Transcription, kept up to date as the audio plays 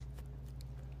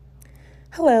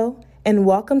Hello, and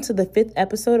welcome to the 5th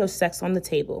episode of Sex on the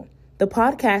Table, the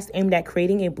podcast aimed at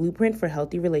creating a blueprint for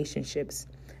healthy relationships.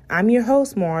 I'm your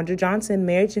host, Moandra Johnson,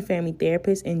 marriage and family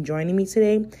therapist, and joining me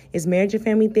today is marriage and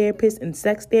family therapist and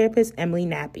sex therapist Emily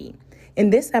Nappy.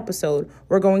 In this episode,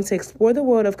 we're going to explore the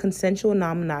world of consensual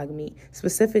non-monogamy,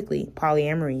 specifically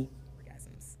polyamory.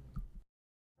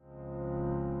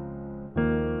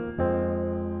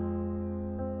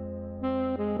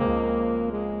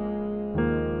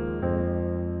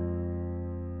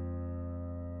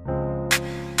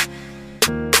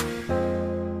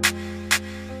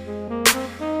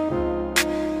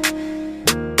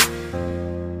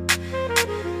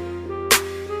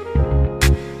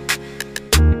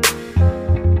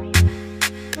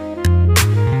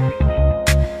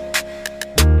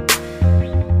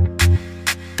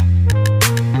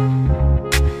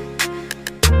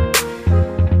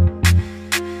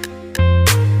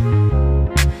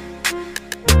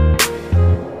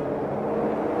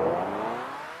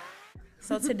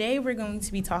 So today we're going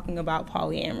to be talking about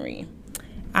polyamory.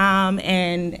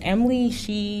 And Emily,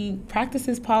 she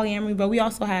practices polyamory, but we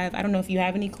also have, I don't know if you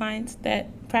have any clients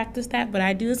that practice that, but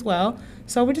I do as well.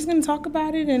 So we're just going to talk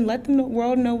about it and let the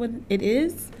world know what it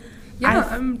is. Yeah,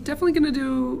 I'm definitely going to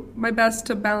do my best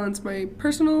to balance my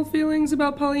personal feelings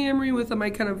about polyamory with my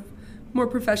kind of more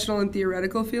professional and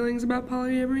theoretical feelings about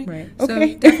polyamory. Right.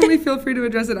 Okay. So definitely feel free to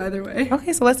address it either way.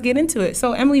 Okay, so let's get into it.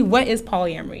 So Emily, what is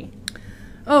polyamory?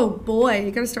 Oh boy,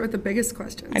 you gotta start with the biggest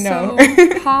question. I know. So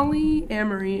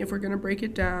polyamory, if we're gonna break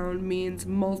it down, means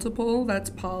multiple, that's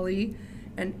poly,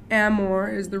 and amor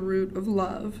is the root of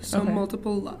love, so Okay.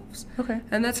 multiple loves. Okay.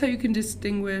 And that's how you can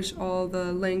distinguish all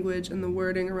the language and the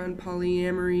wording around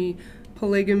polyamory,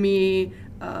 polygamy,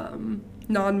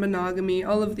 non-monogamy.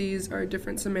 All of these are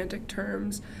different semantic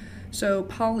terms. So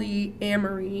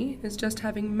polyamory is just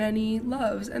having many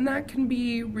loves, and that can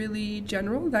be really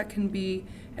general. That can be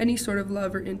any sort of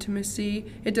love or intimacy.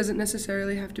 It doesn't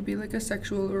necessarily have to be like a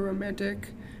sexual or romantic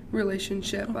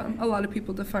relationship. Okay. A lot of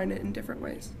people define it in different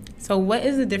ways. So what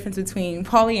is the difference between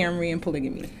polyamory and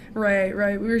polygamy? Right.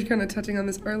 We were kind of touching on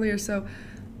this earlier. So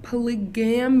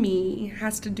polygamy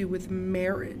has to do with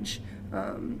marriage.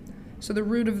 So the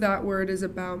root of that word is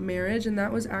about marriage, and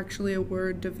that was actually a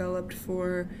word developed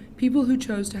for people who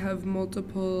chose to have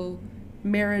multiple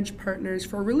marriage partners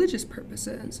for religious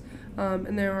purposes.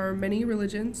 And there are many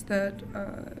religions that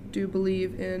do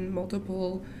believe in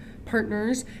multiple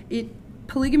partners.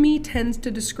 Polygamy tends to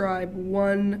describe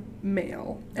one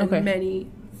male and Okay.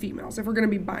 many females, if we're going to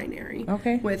be binary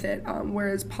Okay. with it.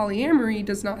 Whereas polyamory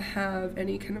does not have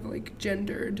any kind of like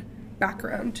gendered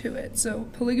background to it. So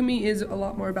polygamy is a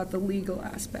lot more about the legal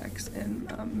aspects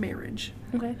and marriage.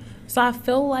 Okay. So I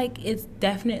feel like it's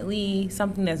definitely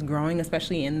something that's growing,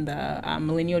 especially in the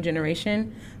millennial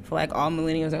generation. I feel like all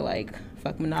millennials are like,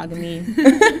 fuck monogamy.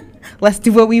 Let's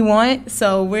do what we want.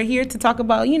 So we're here to talk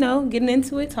about, getting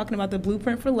into it, talking about the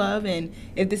blueprint for love. And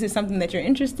if this is something that you're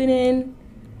interested in,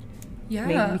 maybe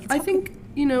we Yeah, can I talk. think,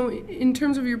 in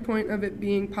terms of your point of it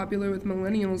being popular with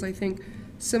millennials, I think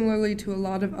similarly to a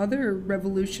lot of other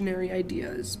revolutionary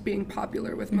ideas being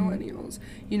popular with millennials,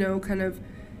 kind of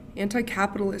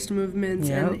anti-capitalist movements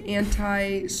Yep. and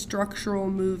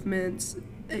anti-structural movements.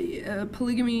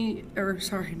 Polyamory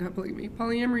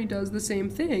does the same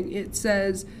thing. It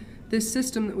says this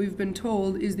system that we've been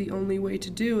told is the only way to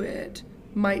do it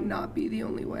might not be the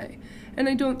only way. And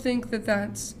I don't think that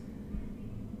that's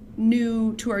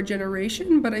new to our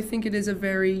generation, but I think it is a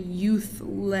very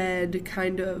youth-led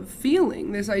kind of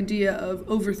feeling, this idea of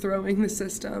overthrowing the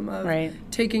system, of Right.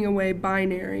 taking away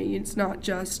binary. It's not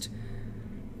just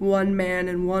one man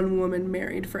and one woman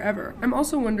married forever. I'm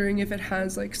also wondering if it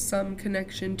has like some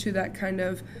connection to that kind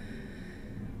of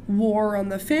war on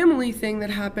the family thing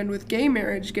that happened with gay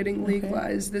marriage getting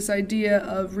legalized, this idea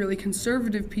of really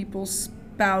conservative people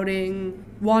spouting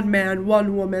one man,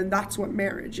 one woman, that's what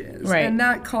marriage is. Right. And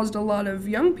that caused a lot of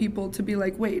young people to be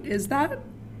like, wait, is that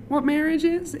what marriage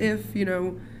is? If,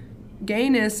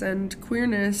 gayness and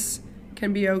queerness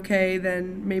can be okay,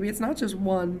 then maybe it's not just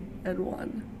one and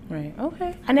one. Right.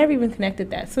 Okay. I never even connected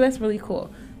that. So that's really cool.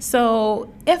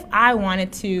 So if I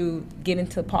wanted to get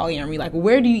into polyamory, like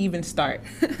where do you even start?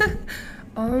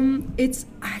 It's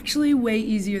actually way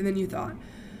easier than you thought.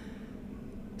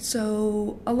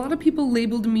 So a lot of people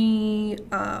labeled me,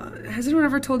 has anyone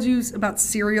ever told you about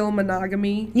serial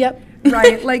monogamy? Yep.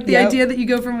 Right? Like the Yep. idea that you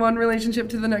go from one relationship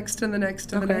to the next, to the next,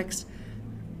 to the Okay. next.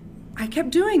 I kept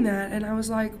doing that, and I was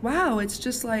like, wow, it's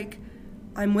just like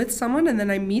I'm with someone and then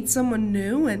I meet someone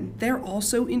new and they're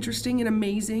also interesting and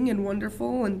amazing and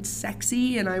wonderful and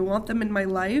sexy and I want them in my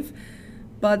life.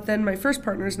 But then my first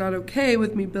partner is not okay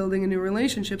with me building a new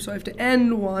relationship, so I have to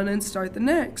end one and start the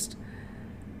next.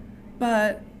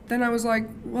 But then I was like,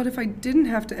 what if I didn't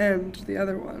have to end the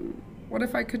other one? What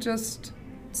if I could just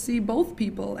see both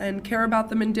people and care about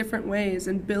them in different ways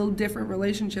and build different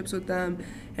relationships with them,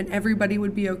 and everybody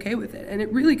would be okay with it? And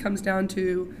it really comes down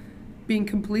to being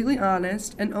completely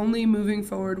honest and only moving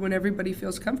forward when everybody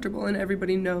feels comfortable and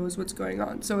everybody knows what's going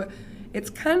on. So it's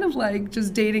kind of like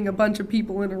just dating a bunch of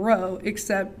people in a row,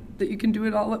 except that you can do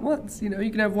it all at once. You know,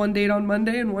 you can have one date on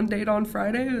Monday and one date on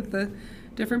Friday with the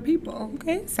different people.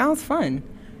 Okay, sounds fun.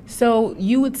 So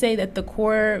you would say that the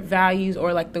core values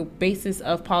or like the basis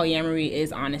of polyamory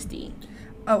is honesty?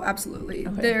 Oh, absolutely.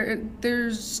 Okay.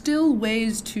 There's still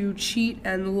ways to cheat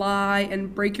and lie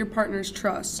and break your partner's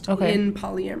trust in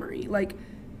polyamory. Like,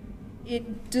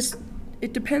 it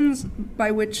depends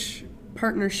by which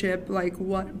partnership, like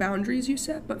what boundaries you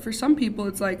set. But for some people,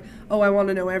 it's like, oh, I want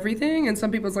to know everything. And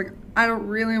some people, it's like, I don't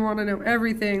really want to know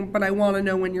everything, but I want to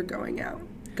know when you're going out.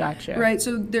 Gotcha. Right,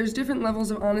 so there's different levels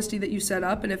of honesty that you set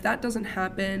up, and if that doesn't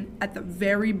happen at the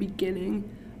very beginning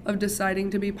of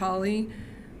deciding to be poly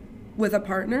with a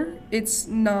partner, it's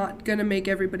not going to make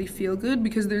everybody feel good,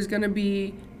 because there's going to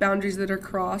be boundaries that are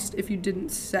crossed if you didn't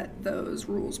set those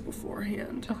rules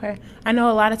beforehand. Okay. I know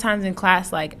a lot of times in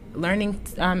class, like learning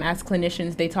as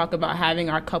clinicians, they talk about having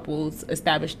our couples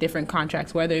establish different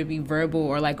contracts, whether it be verbal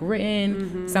or like written.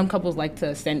 Mm-hmm. Some couples like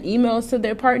to send emails to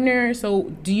their partner. So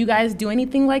do you guys do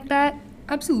anything like that?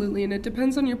 Absolutely, and it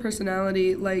depends on your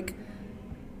personality. Like,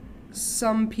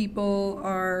 some people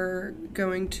are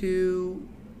going to,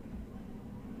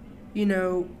 you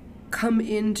know, come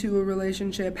into a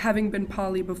relationship having been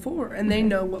poly before, and they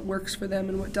know what works for them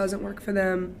and what doesn't work for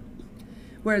them,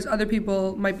 whereas other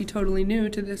people might be totally new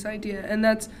to this idea. And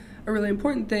that's a really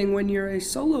important thing when you're a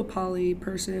solo poly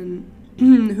person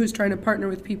who's trying to partner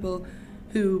with people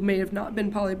who may have not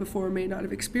been poly before, may not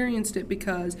have experienced it,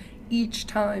 because each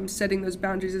time setting those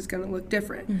boundaries is going to look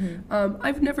different. Mm-hmm.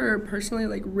 I've never personally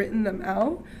like written them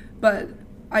out, but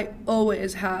I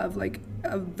always have like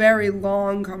a very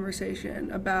long conversation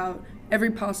about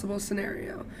every possible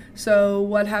scenario. So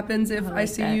what happens if I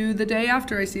see you the day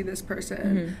after I see this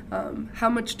person? Mm-hmm. How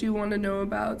much do you want to know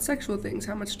about sexual things?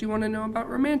 How much do you want to know about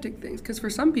romantic things? Because for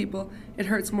some people, it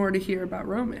hurts more to hear about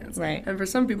romance. Right. And for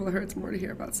some people, it hurts more to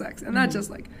hear about sex. And that's just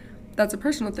like, that's a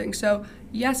personal thing. So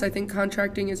yes, I think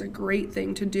contracting is a great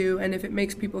thing to do. And if it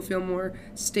makes people feel more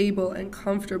stable and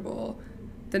comfortable,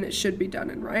 then it should be done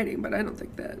in writing. But I don't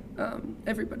think that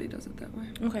everybody does it that way.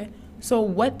 Okay. So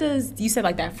what does, you said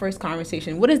like that first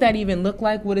conversation, what does that even look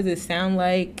like? What does it sound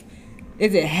like?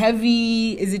 Is it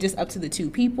heavy? Is it just up to the two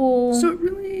people? So it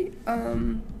really,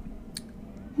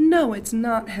 no, it's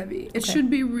not heavy. It should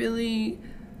be really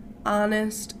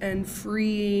honest and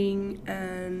freeing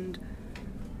and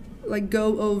like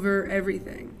go over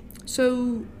everything.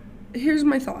 So here's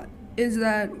my thought, is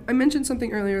that I mentioned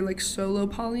something earlier, like solo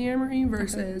polyamory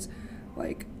versus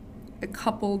like a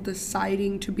couple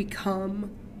deciding to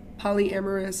become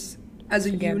polyamorous as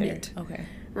a unit. Okay.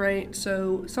 Right?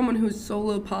 So someone who's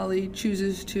solo poly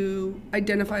chooses to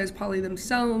identify as poly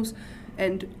themselves,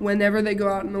 and whenever they go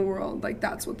out in the world, like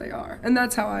that's what they are. And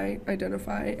that's how I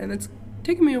identify. And it's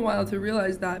taken me a while to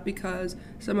realize that, because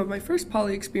some of my first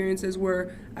poly experiences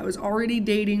were I was already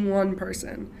dating one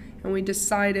person, and we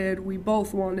decided we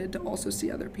both wanted to also see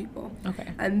other people.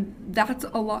 Okay. And that's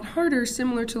a lot harder,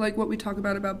 similar to like what we talk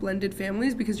about blended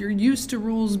families, because you're used to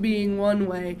rules being one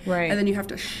way, right, and then you have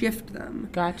to shift them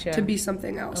to be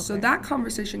something else. Okay. So that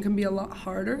conversation can be a lot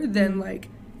harder than like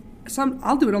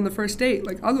I'll do it on the first date.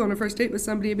 Like, I'll go on a first date with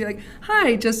somebody and be like,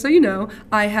 hi, just so you know,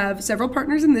 I have several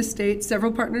partners in this state,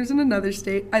 several partners in another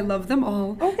state. I love them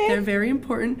all. Okay. They're very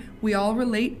important. We all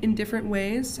relate in different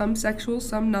ways, some sexual,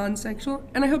 some non-sexual.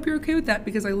 And I hope you're okay with that,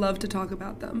 because I love to talk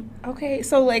about them. Okay,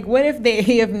 so, like, what if they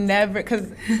have never,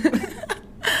 because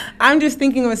I'm just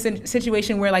thinking of a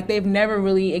situation where, like, they've never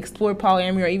really explored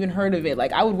polyamory or even heard of it.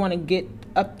 Like, I would want to get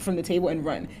up from the table and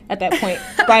run at that point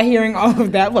by hearing all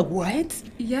of that. Like, what?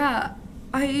 Yeah,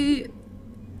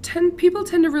 people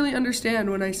tend to really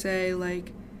understand when I say,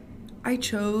 like, I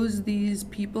chose these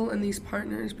people and these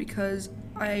partners because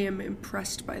I am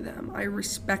impressed by them. I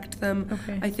respect them.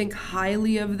 Okay. I think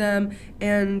highly of them,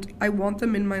 and I want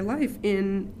them in my life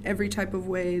in every type of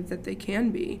way that they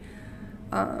can be.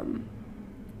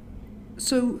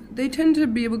 So they tend to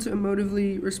be able to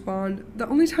emotively respond. The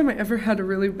only time I ever had a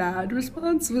really bad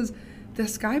response was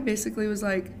this guy basically was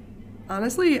like,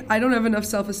 honestly, I don't have enough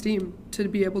self-esteem to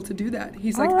be able to do that.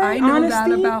 He's like, I know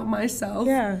that about myself,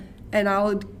 and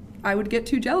I would get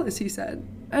too jealous, he said.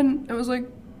 And I was like,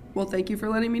 well, thank you for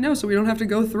letting me know so we don't have to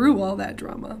go through all that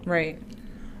drama. Right.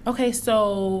 Okay,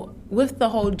 so with the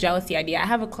whole jealousy idea, I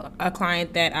have a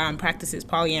client that practices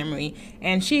polyamory,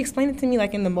 and she explained it to me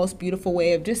like in the most beautiful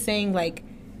way of just saying like,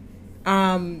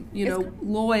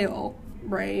 loyal,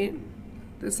 right?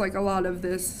 It's like a lot of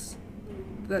this,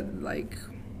 that like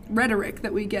rhetoric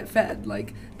that we get fed,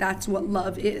 like that's what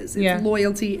love is. It's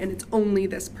loyalty, and it's only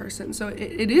this person. So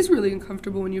it is really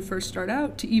uncomfortable when you first start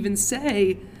out to even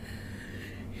say,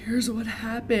 here's what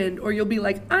happened. Or you'll be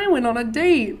like, I went on a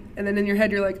date. And then in your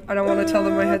head, you're like, I don't want to tell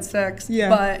them I had sex. Yeah.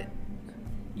 But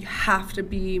you have to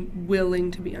be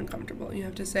willing to be uncomfortable. You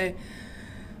have to say,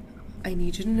 I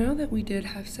need you to know that we did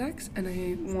have sex, and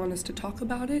I want us to talk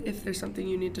about it if there's something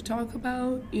you need to talk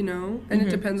about, you know. And it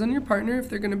depends on your partner if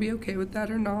they're going to be okay with that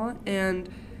or not. And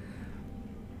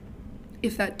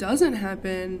if that doesn't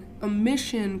happen,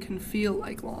 omission can feel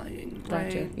like lying,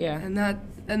 right? Gotcha. Yeah.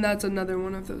 And that's another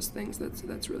one of those things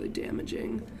that's really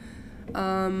damaging.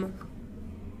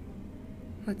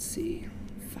 Let's see,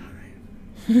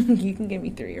 5. You can give me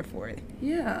 3 or 4.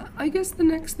 Yeah, I guess the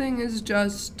next thing is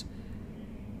just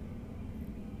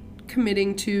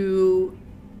committing to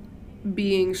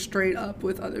being straight up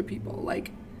with other people.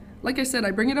 Like I said,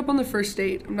 I bring it up on the first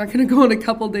date. I'm not going to go on a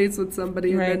couple dates with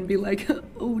somebody and then be like,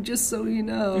 oh, just so you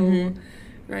know,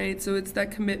 right? So it's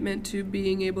that commitment to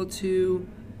being able to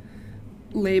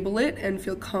label it and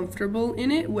feel comfortable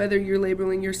in it, whether you're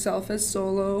labeling yourself as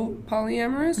solo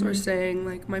polyamorous or saying,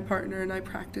 like, my partner and I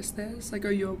practice this. Like,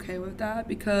 are you okay with that?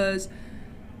 Because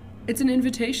it's an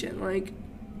invitation. Like,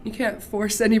 you can't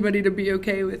force anybody to be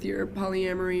okay with your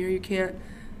polyamory, or you can't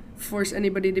force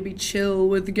anybody to be chill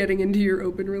with getting into your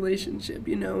open relationship.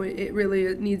 You know, it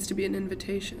really needs to be an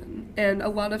invitation. And a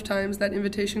lot of times that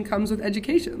invitation comes with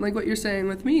education, like what you're saying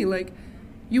with me. Like,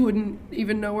 you wouldn't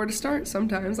even know where to start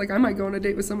sometimes. Like, I might go on a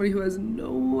date with somebody who has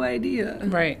no idea.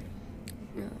 Right.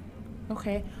 Yeah.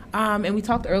 Okay. And we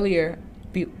talked earlier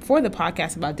before the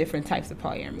podcast about different types of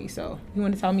polyamory. So you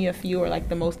want to tell me a few, or like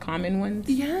the most common ones?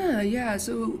 Yeah.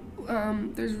 So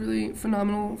there's a really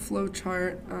phenomenal flow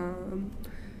chart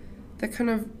that kind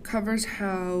of covers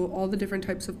how all the different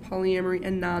types of polyamory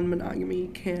and non-monogamy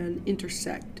can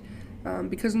intersect.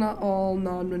 Because not all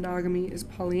non-monogamy is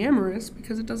polyamorous,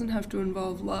 because it doesn't have to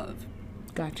involve love.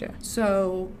 Gotcha.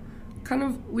 So kind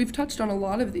of, we've touched on a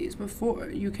lot of these before.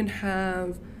 You can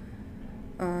have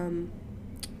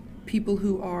people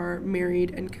who are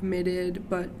married and committed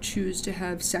but choose to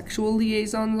have sexual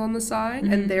liaisons on the side,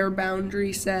 and their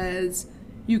boundary says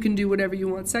you can do whatever you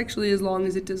want sexually as long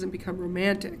as it doesn't become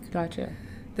romantic. Gotcha.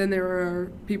 Then there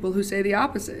are people who say the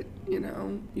opposite, you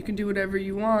know, you can do whatever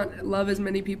you want, love as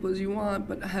many people as you want,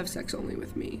 but have sex only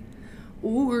with me.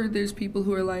 Or there's people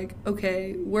who are like,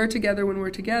 okay, we're together when we're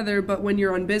together, but when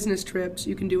you're on business trips,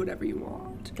 you can do whatever you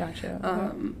want. Gotcha.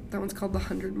 That one's called the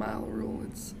 100-mile rule.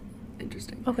 It's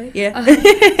interesting. Okay,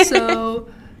 yeah. So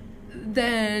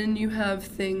then you have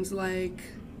things like,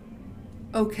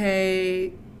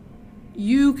 okay,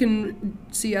 you can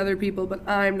see other people, but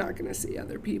I'm not going to see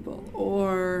other people.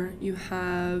 Or you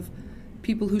have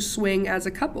people who swing as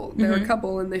a couple. They're a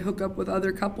couple and they hook up with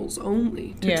other couples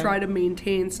only to try to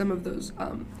maintain some of those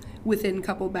within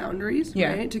couple boundaries,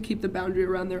 right? To keep the boundary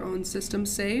around their own system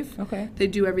safe. Okay. They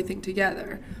do everything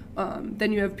together.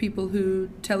 Then you have people who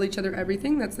tell each other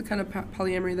everything. That's the kind of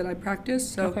polyamory that I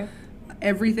practice. So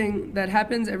everything that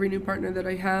happens, every new partner that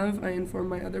I have, I inform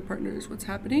my other partners what's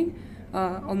happening.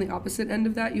 On the opposite end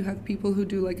of that, you have people who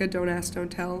do like a don't ask, don't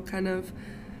tell kind of,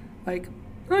 like,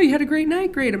 oh, you had a great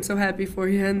night, great, I'm so happy for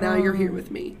you, and now you're here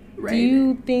with me, right? Do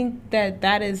you think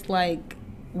that is like,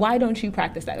 why don't you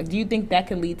practice that? Like, do you think that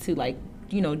could lead to, like,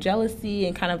 you know, jealousy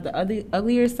and kind of the other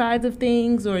uglier sides of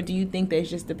things, or do you think that it's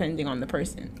just depending on the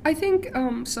person? I think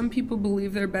some people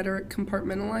believe they're better at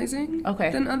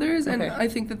compartmentalizing than others, and I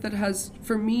think that has,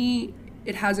 for me,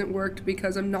 it hasn't worked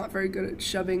because I'm not very good at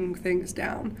shoving things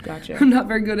down. Gotcha. I'm not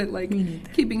very good at, like,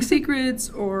 keeping secrets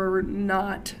or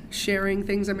not sharing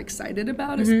things I'm excited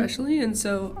about, especially. And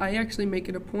so I actually make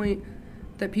it a point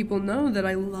that people know that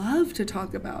I love to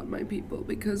talk about my people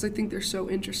because I think they're so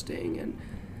interesting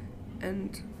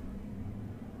and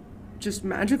just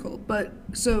magical. But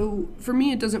so for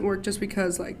me, it doesn't work just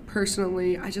because, like,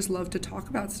 personally, I just love to talk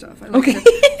about stuff. I like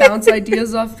to bounce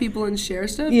ideas off people and share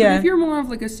stuff. Yeah. But if you're more of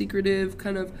like a secretive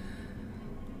kind of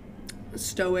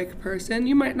stoic person,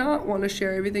 you might not want to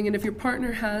share everything. And if your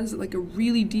partner has like a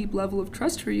really deep level of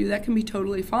trust for you, that can be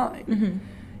totally fine.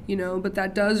 You know, but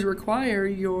that does require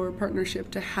your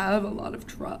partnership to have a lot of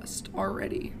trust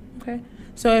already. Okay.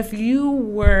 So if you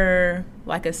were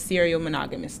like a serial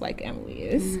monogamist like Emily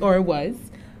is, or was,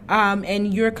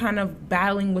 and you're kind of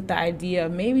battling with the idea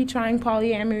of maybe trying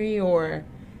polyamory or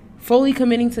fully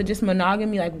committing to just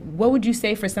monogamy? Like, what would you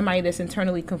say for somebody that's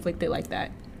internally conflicted like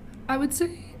that? I would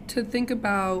say to think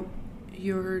about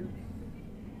your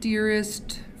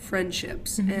dearest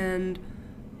friendships and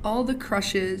all the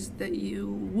crushes that you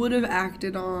would have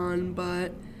acted on,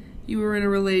 but you were in a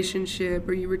relationship,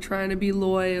 or you were trying to be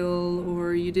loyal,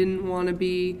 or you didn't want to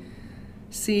be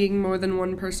seeing more than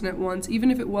one person at once,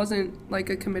 even if it wasn't like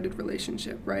a committed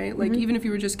relationship, right? Like, even if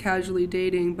you were just casually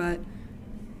dating, but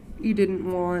you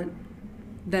didn't want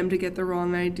them to get the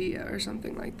wrong idea or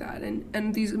something like that.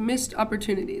 And these missed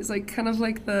opportunities, like kind of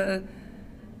like the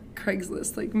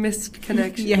Craigslist, like missed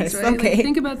connections, yes, right? Okay. Like,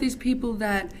 think about these people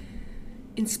that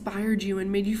inspired you and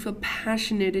made you feel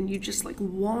passionate, and you just like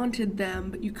wanted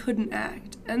them, but you couldn't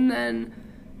act. And then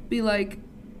be like,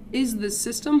 is the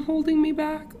system holding me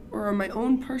back, or are my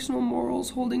own personal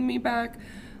morals holding me back?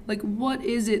 Like, what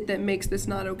is it that makes this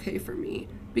not okay for me?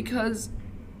 Because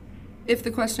if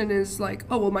the question is like,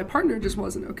 oh, well, my partner just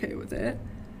wasn't okay with it,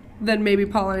 then maybe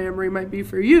polyamory might be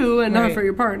for you and not for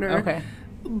your partner. Okay.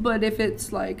 But if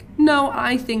it's like, no,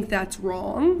 I think that's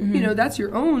wrong, that's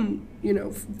your own,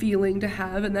 feeling to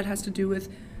have, and that has to do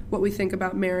with what we think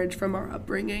about marriage from our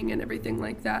upbringing and everything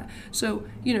like that. So,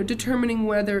 determining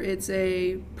whether it's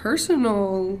a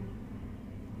personal,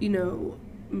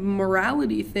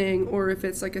 morality thing, or if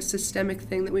it's like a systemic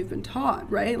thing that we've been taught,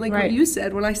 right? Like what you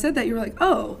said, when I said that, you were like,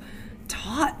 oh,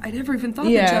 taught? I never even thought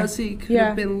that jealousy could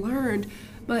have been learned.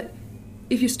 But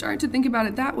if you start to think about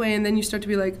it that way, and then you start to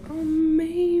be like, oh,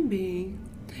 maybe.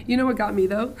 You know what got me,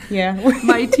 though? Yeah.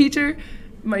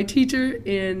 My teacher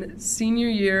in senior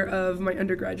year of my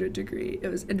undergraduate degree, it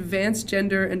was Advanced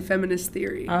Gender and Feminist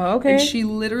Theory. Oh, okay. And she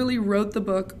literally wrote the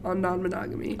book on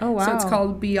non-monogamy. Oh, wow. So it's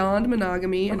called Beyond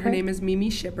Monogamy, and her name is Mimi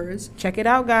Shippers. Check it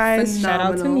out, guys.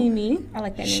 Phenomenal. Shout out to Mimi. I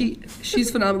like that name.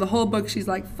 She's phenomenal. The whole book, she's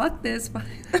like, fuck this.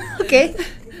 Okay.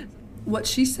 What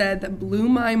she said that blew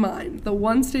my mind, the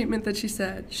one statement that she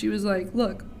said, she was like,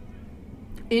 look,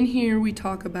 in here we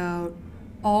talk about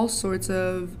all sorts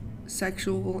of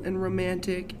sexual and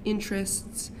romantic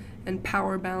interests and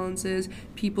power balances,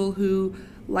 people who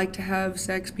like to have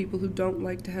sex, people who don't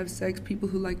like to have sex, people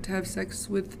who like to have sex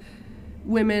with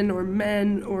women or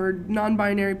men or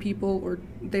non-binary people, or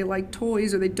they like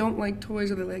toys or they don't like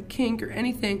toys, or they like kink or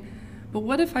anything. But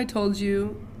what if I told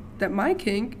you that my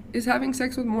kink is having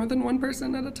sex with more than one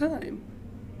person at a time?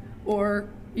 Or,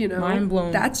 mind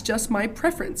blown. That's just my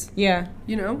preference. Yeah.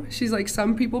 She's like,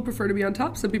 some people prefer to be on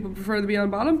top, some people prefer to be on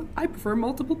bottom. I prefer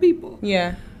multiple people.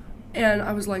 Yeah. And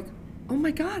I was like, oh my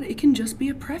God, it can just be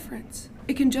a preference.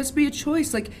 It can just be a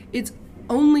choice. Like, it's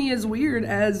only as weird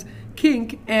as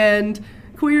kink and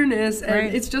queerness,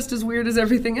 and it's just as weird as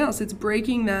everything else. It's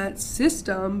breaking that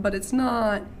system, but it's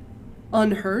not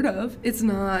unheard of. It's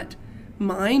not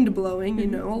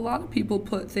mind-blowing. A lot of people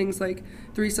put things like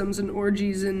threesomes and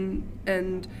orgies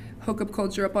and hookup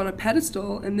culture up on a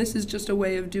pedestal, and this is just a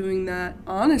way of doing that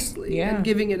honestly and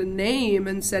giving it a name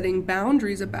and setting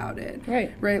boundaries about it.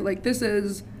 Right? Like, this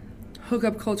is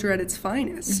hookup culture at its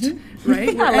finest,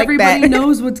 right? Where like everybody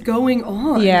knows what's going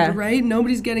on, right?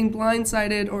 Nobody's getting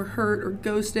blindsided or hurt or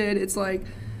ghosted. It's like,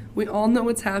 we all know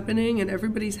what's happening and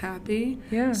everybody's happy.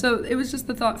 Yeah. So it was just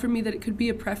the thought for me that it could be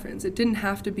a preference. It didn't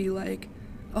have to be like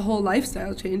a whole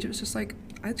lifestyle change. It was just like,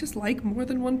 I just like more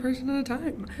than one person at a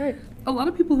time. Right. A lot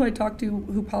of people who I talk to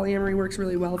who polyamory works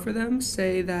really well for them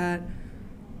say that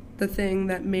the thing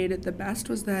that made it the best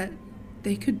was that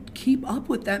they could keep up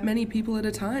with that many people at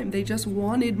a time. They just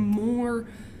wanted more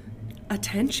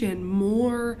attention,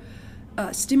 more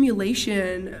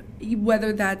stimulation,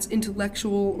 whether that's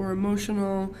intellectual or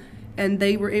emotional, and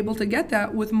they were able to get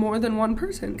that with more than one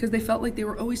person because they felt like they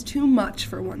were always too much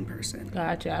for one person.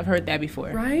 Gotcha. I've heard that before.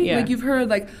 Right? Yeah. Like, you've heard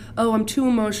like, oh, I'm too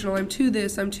emotional, I'm too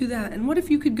this, I'm too that. And what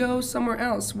if you could go somewhere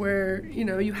else where,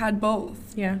 you had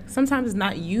both? Yeah. Sometimes it's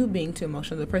not you being too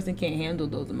emotional. The person can't handle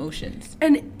those emotions.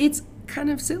 And it's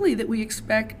kind of silly that we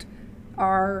expect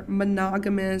our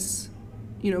monogamous,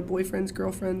 boyfriends,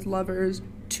 girlfriends, lovers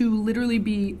to literally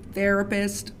be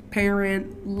therapist,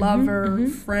 parent, lover,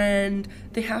 friend.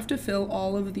 They have to fill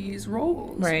all of these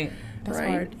roles. Right. That's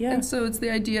hard. Yeah. And so it's the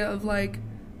idea of like,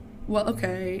 well,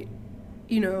 okay,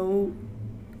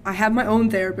 I have my own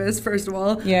therapist, first of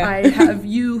all. Yeah. I have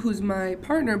you who's my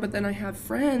partner, but then I have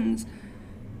friends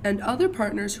and other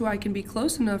partners who I can be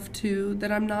close enough to that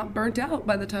I'm not burnt out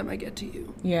by the time I get to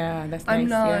you. Yeah, that's nice.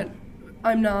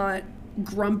 I'm not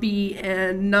grumpy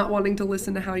and not wanting to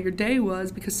listen to how your day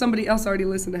was because somebody else already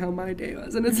listened to how my day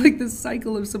was. And it's like this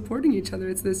cycle of supporting each other.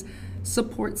 It's this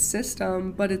support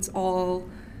system, but it's all,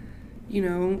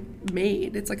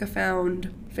 made. It's like a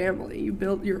found family. You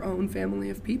built your own family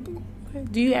of people. Okay.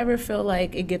 Do you ever feel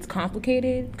like it gets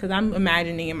complicated? Because I'm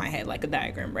imagining in my head like a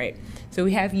diagram, right? So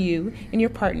we have you and your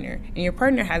partner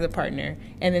has a partner,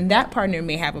 and then that partner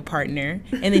may have a partner,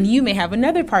 and then you may have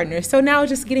another partner. So now it's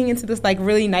just getting into this like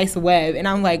really nice web, and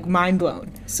I'm like mind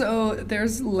blown. So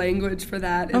there's language for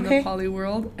that in the poly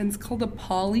world, and it's called a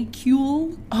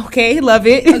polycule. Okay, love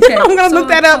it. Okay, I'm gonna look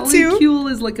that up too.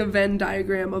 Polycule is like a Venn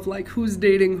diagram of like who's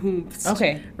dating whom.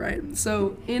 Okay. Right.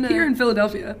 So here in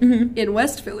Philadelphia, in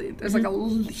West Philly, there's like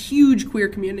a huge queer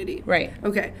community. Right.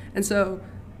 Okay. And so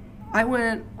I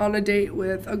went on a date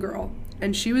with a girl,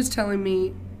 and she was telling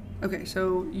me, okay,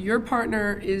 so your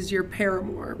partner is your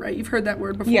paramour, right? You've heard that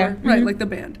word before? Yeah. Right, like the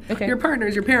band. Okay. Your partner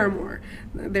is your paramour.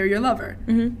 They're your lover.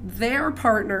 Their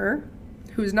partner,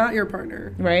 who's not your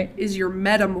partner, Right. is your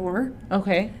metamour.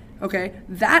 Okay. Okay.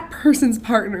 That person's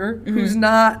partner, who's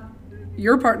not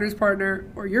your partner's partner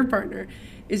or your partner,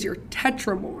 is your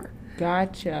tetramour.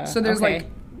 Gotcha. So there's okay.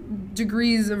 like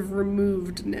degrees of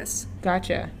removedness.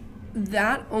 Gotcha.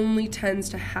 That only tends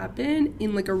to happen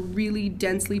in like a really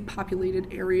densely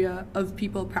populated area of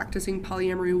people practicing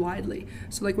polyamory widely.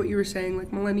 So like what you were saying,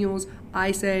 like millennials,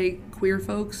 I say queer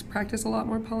folks practice a lot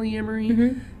more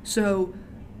polyamory. So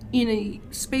in a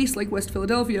space like West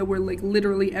Philadelphia, where like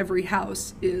literally every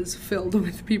house is filled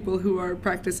with people who are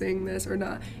practicing this or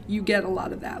not, you get a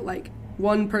lot of that. Like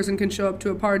one person can show up to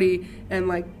a party and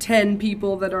like 10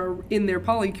 people that are in their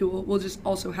polycule will just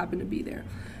also happen to be there.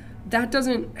 That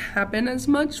doesn't happen as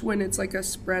much when it's like a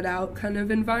spread out kind of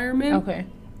environment. Okay.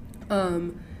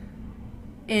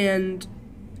 And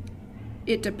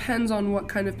it depends on what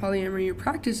kind of polyamory you're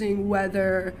practicing,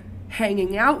 whether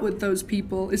hanging out with those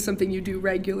people is something you do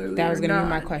regularly. That was going to be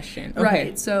my question. Okay.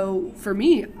 Right. So for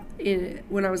me,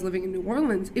 when I was living in New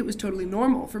Orleans, it was totally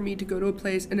normal for me to go to a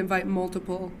place and invite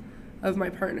multiple of my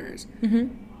partners.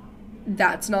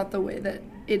 That's not the way that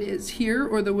it is here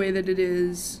or the way that it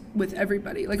is with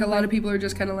everybody. Like a lot of people are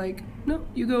just kind of like, no,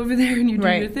 you go over there and you do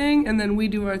your thing, and then we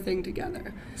do our thing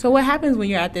together. So what happens when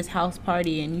you're at this house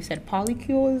party and you said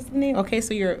polycule is the name? Okay,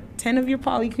 so you're 10 of your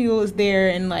polycule is there,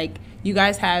 and like you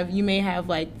may have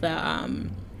like the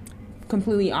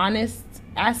completely honest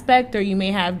aspect, or you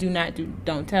may have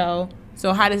don't tell.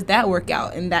 So how does that work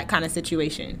out in that kind of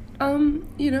situation?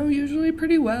 Usually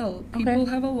pretty well. People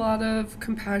have a lot of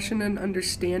compassion and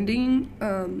understanding.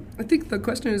 I think the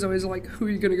question is always like, who are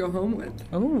you going to go home with?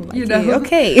 Oh,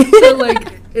 okay. So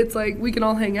like, it's like we can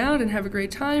all hang out and have a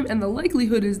great time, and the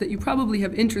likelihood is that you probably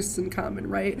have interests in common,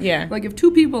 right? Yeah. Like if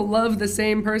two people love the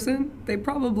same person, they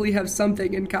probably have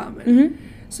something in common.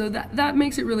 So that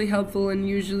makes it really helpful, and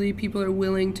usually people are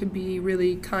willing to be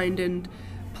really kind and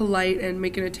polite and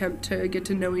make an attempt to get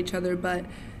to know each other, but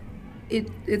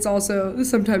it's also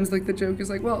sometimes like the joke is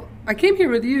like, well, I came here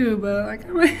with you, but like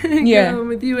I'm going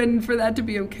with you, and for that to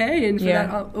be okay, and for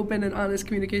that open and honest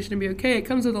communication to be okay, it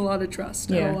comes with a lot of trust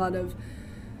and a lot of,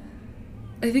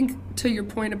 I think to your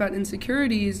point about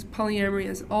insecurities, polyamory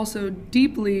is also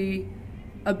deeply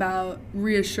about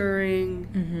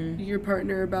reassuring your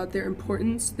partner about their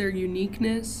importance, their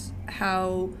uniqueness,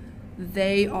 how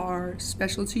they are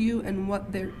special to you, and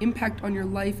what their impact on your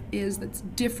life is that's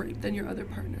different than your other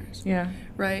partners. Yeah.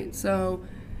 Right? So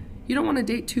you don't want to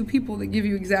date two people that give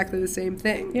you exactly the same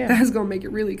thing. Yeah. That's going to make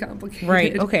it really complicated.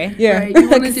 Right, okay. Yeah. Right? You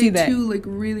want to date two like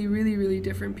really, really, really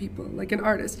different people, like an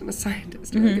artist and a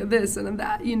scientist, or like a this and a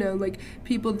that, like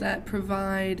people that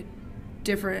provide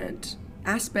different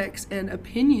aspects and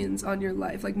opinions on your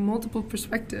life, like multiple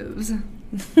perspectives.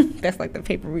 That's like the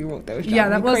paper we wrote, though. Yeah,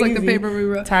 that was like the paper we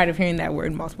wrote. Tired of hearing that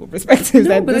word, multiple perspectives.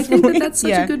 No, but I think that's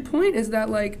such a good point, is that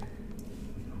like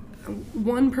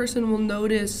one person will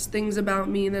notice things about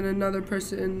me that another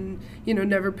person,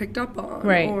 never picked up on.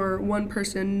 Right. Or one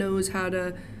person knows how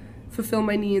to fulfill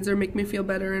my needs or make me feel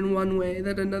better in one way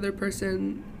that another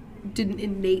person didn't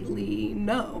innately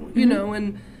know,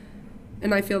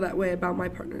 and I feel that way about my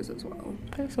partners as well.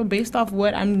 Okay, so based off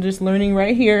what I'm just learning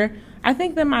right here, I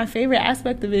think that my favorite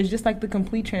aspect of it is just like the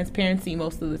complete transparency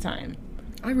most of the time.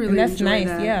 I really that's enjoy nice,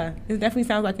 that. yeah. It definitely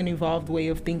sounds like an evolved way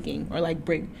of thinking, or like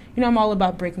I'm all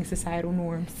about breaking societal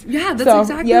norms. Yeah, that's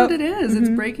exactly what it is. It's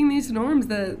breaking these norms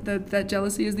that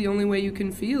jealousy is the only way you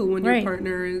can feel when your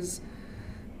partner is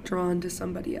drawn to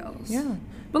somebody else. Yeah.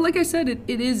 But like I said,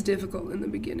 it is difficult in the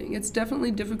beginning. It's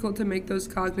definitely difficult to make those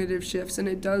cognitive shifts, and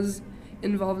it does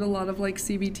involve a lot of like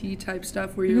CBT type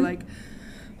stuff where you're like,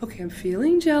 okay, I'm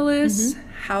feeling jealous.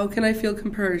 How can I feel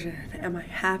compersion? Am I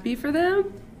happy for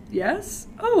them? Yes?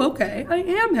 Oh, okay, I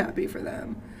am happy for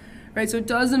them. Right, so it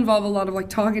does involve a lot of like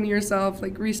talking to yourself,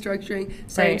 like restructuring,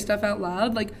 saying stuff out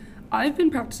loud. Like I've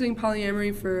been practicing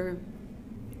polyamory for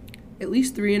at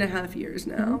least 3.5 years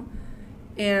now.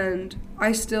 And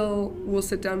I still will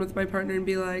sit down with my partner and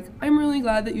be like, I'm really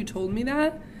glad that you told me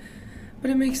that,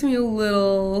 but it makes me a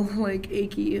little, like,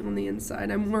 achy on the inside.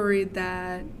 I'm worried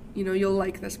that, you know, you'll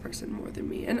like this person more than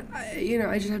me. And,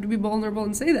 I just have to be vulnerable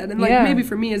and say that. And, like, maybe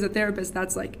for me as a therapist,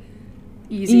 that's, like,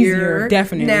 easier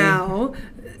definitely. Now,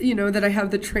 you know, that I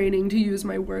have the training to use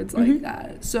my words like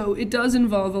that. So it does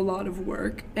involve a lot of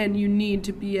work, and you need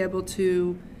to be able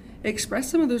to express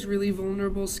some of those really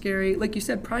vulnerable, scary, like you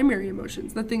said, primary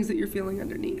emotions, the things that you're feeling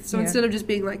underneath. So instead of just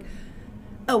being like,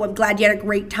 oh, I'm glad you had a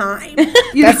great time,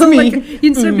 you know, like,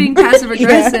 instead of being passive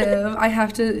aggressive, I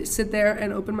have to sit there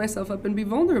and open myself up and be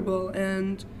vulnerable,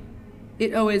 and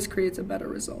it always creates a better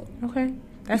result. Okay.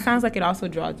 That sounds like it also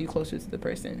draws you closer to the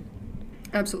person.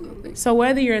 Absolutely. So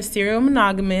whether you're a serial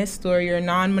monogamist or you're a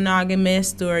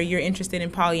non-monogamist or you're interested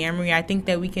in polyamory, I think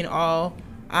that we can all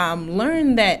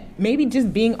learn that maybe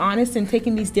just being honest and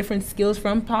taking these different skills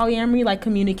from polyamory, like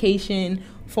communication,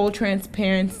 full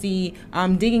transparency,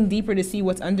 digging deeper to see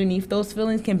what's underneath those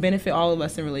feelings, can benefit all of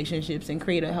us in relationships and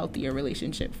create a healthier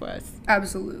relationship for us.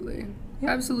 Absolutely. Yeah.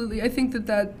 Absolutely. I think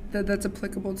that's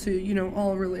applicable to, you know,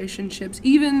 all relationships.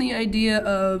 Even the idea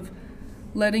of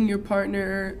letting your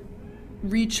partner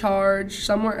recharge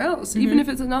somewhere else, even if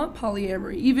it's not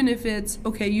polyamory, even if it's,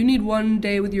 okay, you need one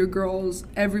day with your girls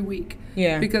every week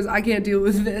because I can't deal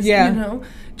with this, you know,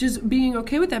 just being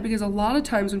okay with that, because a lot of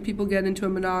times when people get into a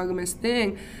monogamous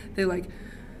thing, they like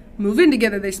move in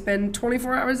together, they spend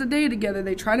 24 hours a day together,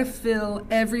 they try to fill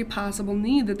every possible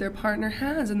need that their partner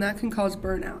has, and that can cause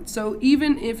burnout. So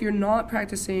even if you're not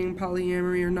practicing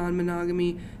polyamory or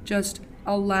non-monogamy, just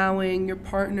allowing your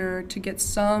partner to get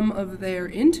some of their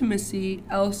intimacy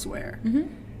elsewhere.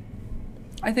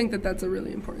 I think that's a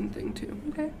really important thing too.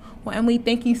 Okay. Well, Emily,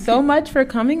 thank you so much for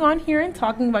coming on here and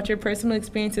talking about your personal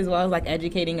experience as well as like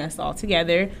educating us all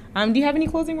together. Do you have any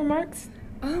closing remarks?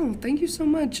 Oh, thank you so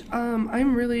much.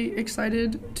 I'm really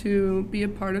excited to be a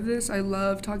part of this. I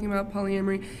love talking about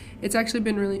polyamory. It's actually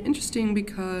been really interesting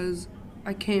because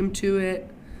I came to it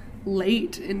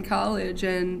late in college,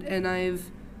 and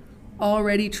I've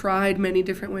already tried many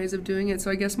different ways of doing it.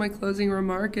 So I guess my closing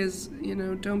remark is, you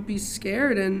know, don't be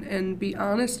scared and be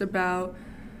honest about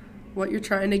what you're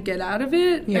trying to get out of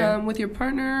it with your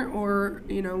partner, or,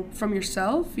 you know, from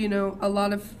yourself. You know, a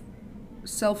lot of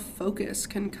self-focus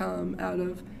can come out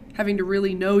of having to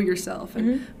really know yourself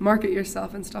and market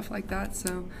yourself and stuff like that.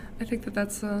 So I think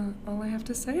that's all I have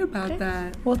to say about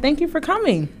that. Well, thank you for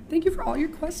coming. Thank you for all your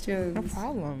questions. No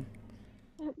problem.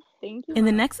 Thank you. In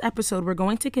the next episode, we're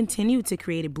going to continue to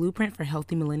create a blueprint for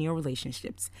healthy millennial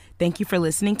relationships. Thank you for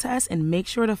listening to us, and make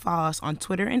sure to follow us on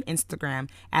Twitter and Instagram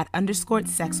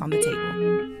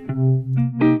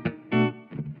 @_SexOnTheTable.